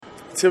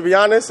To be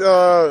honest,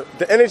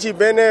 the energy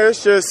been there.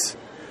 It's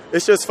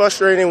just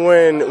frustrating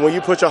when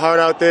you put your heart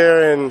out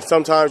there and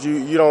sometimes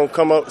you don't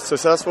come up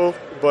successful.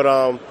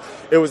 But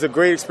it was a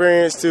great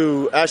experience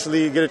to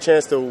actually get a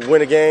chance to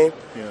win a game.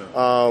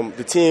 Yeah.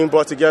 The team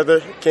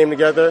came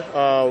together.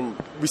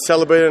 We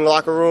celebrated in the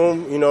locker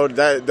room. You know,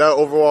 that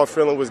overall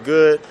feeling was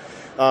good.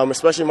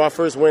 Especially my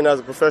first win as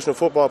a professional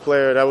football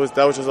player. That was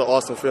just an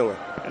awesome feeling.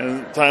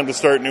 And time to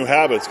start new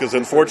habits, because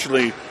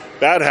unfortunately,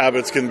 bad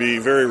habits can be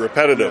very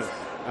repetitive.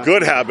 Yeah.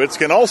 Good habits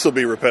can also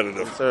be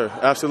repetitive. Yes, sir,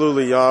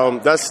 absolutely.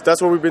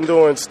 That's what we've been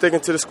doing, sticking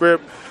to the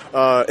script,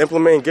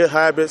 implementing good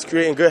habits,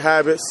 creating good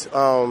habits.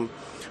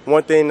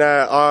 One thing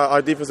that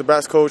our defensive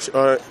backs coach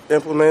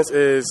implements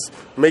is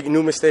making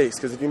new mistakes,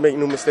 because if you make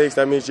new mistakes,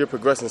 that means you're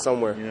progressing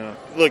somewhere. Yeah.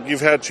 Look, you've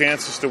had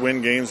chances to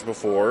win games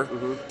before,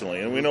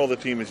 and we know the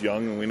team is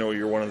young, and we know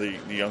you're one of the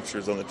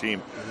youngsters on the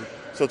team.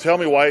 So tell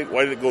me, why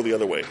did it go the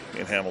other way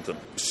in Hamilton?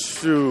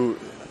 Shoot.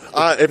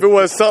 If it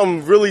was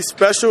something really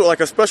special, like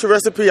a special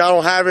recipe, I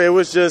don't have it. It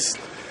was just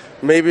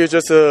maybe it's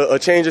just a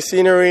change of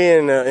scenery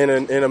and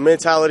a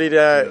mentality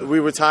that we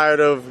were tired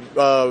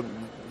of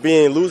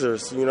being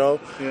losers, you know.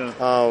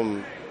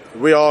 Yeah.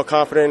 We're all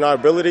confident in our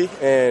ability,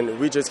 and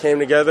we just came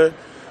together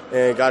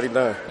and got it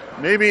done.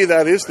 Maybe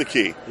that is the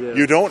key. Yeah.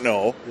 You don't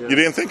know, you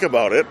didn't think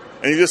about it,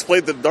 and you just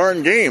played the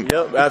darn game.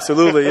 Yep,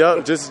 absolutely.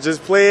 Yep,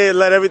 just play it,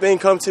 let everything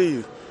come to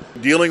you.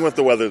 Dealing with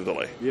the weather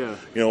delay. Yeah.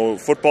 You know,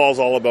 football is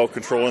all about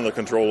controlling the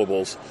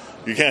controllables.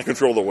 You can't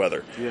control the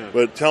weather. Yeah.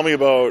 But tell me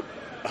about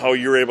how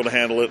you're able to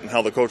handle it and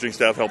how the coaching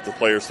staff helped the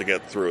players to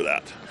get through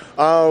that.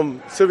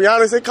 To be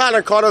honest, it kind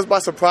of caught us by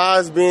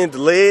surprise being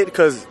delayed,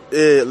 because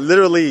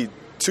literally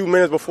 2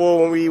 minutes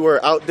before when we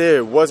were out there,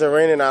 it wasn't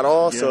raining at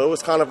all. Yeah. So it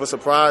was kind of a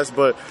surprise.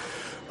 But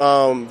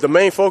the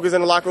main focus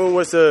in the locker room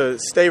was to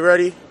stay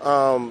ready.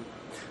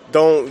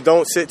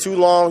 Don't sit too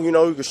long. You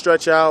know, you can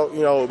stretch out,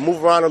 you know,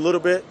 move around a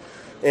little bit,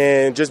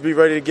 and just be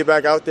ready to get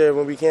back out there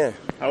when we can.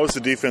 How was the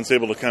defense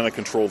able to kind of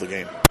control the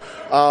game?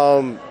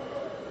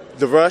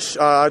 The rush,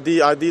 our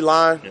D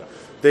line,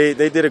 they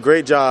did a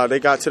great job. They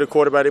got to the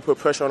quarterback. They put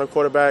pressure on the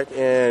quarterback,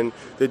 and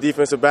the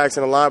defensive backs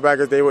and the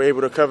linebackers, they were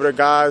able to cover their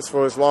guys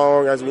for as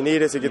long as we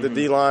needed to get the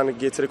D line to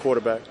get to the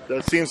quarterback.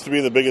 That seems to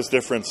be the biggest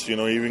difference. You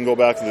know, you can go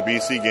back to the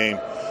BC game.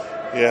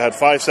 You had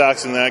 5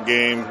 sacks in that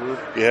game.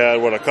 You had,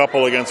 a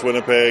couple against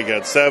Winnipeg. You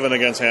had 7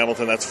 against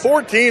Hamilton. That's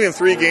 14 in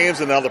 3 games,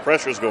 and now the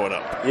pressure's going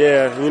up.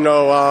 Yeah, you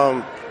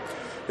know,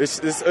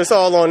 it's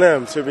all on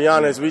them, to be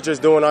honest. We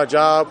just doing our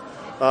job.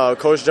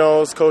 Coach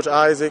Jones, Coach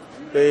Isaac,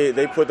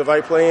 they put the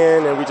right play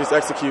in, and we just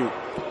execute.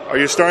 Are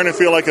you starting to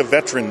feel like a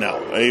veteran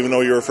now, even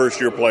though you're a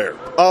first-year player?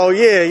 Oh,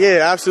 yeah,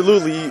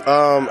 absolutely.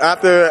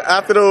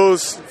 After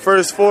those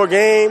first 4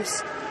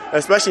 games,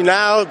 especially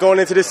now going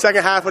into the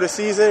second half of the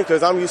season,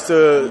 because I'm used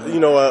to, you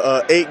know,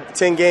 a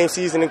 8-10 game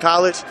season in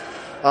college.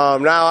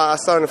 Now I'm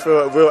starting to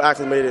feel real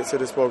acclimated to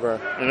this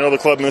program. I know the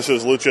club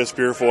misses Lucius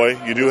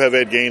Purefoy. You do have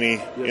Ed Gainey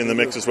in the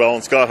mix as well,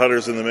 and Scott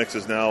Hutter's in the mix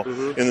in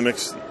the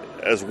mix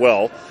as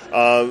well.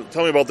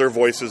 Tell me about their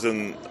voices,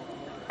 and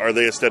are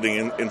they a steady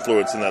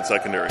influence in that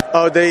secondary?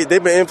 Oh, they've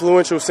been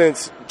influential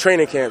since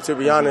training camp, to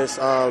be honest.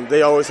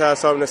 They always have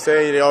something to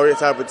say. They always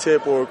have a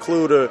tip or a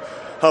clue to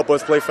help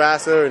us play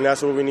faster, and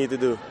that's what we need to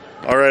do.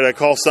 All right, I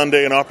call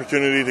Sunday an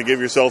opportunity to give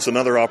yourselves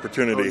another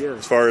opportunity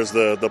as far as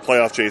the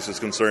playoff chase is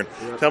concerned.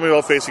 Yeah. Tell me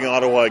about facing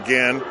Ottawa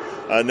again.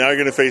 Now you're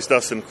going to face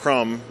Dustin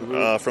Crum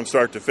from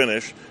start to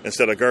finish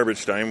instead of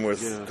garbage time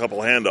with a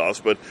couple of handoffs.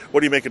 But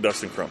what do you make of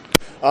Dustin Crum?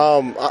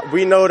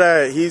 We know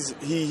that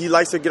he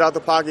likes to get out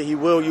the pocket. He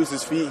will use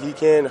his feet. He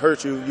can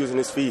hurt you using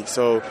his feet.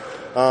 So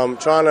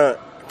trying to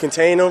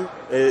contain him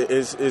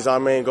is our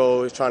main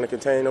goal, is trying to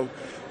contain him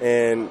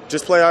and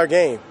just play our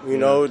game. You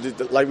know,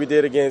 like we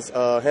did against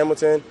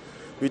Hamilton.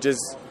 We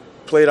just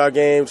played our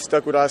game,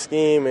 stuck with our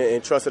scheme,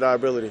 and trusted our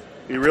ability.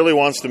 He really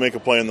wants to make a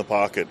play in the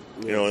pocket,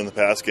 you know, in the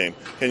pass game.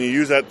 Can you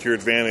use that to your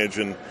advantage?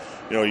 And,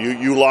 you know,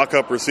 you lock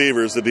up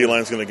receivers, the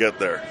D-line's going to get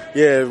there.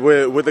 Yeah,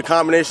 with the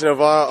combination of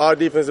our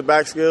defensive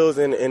back skills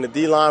and the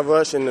D-line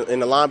rush and the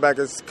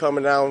linebackers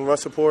coming down run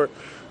support,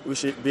 we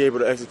should be able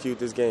to execute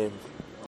this game.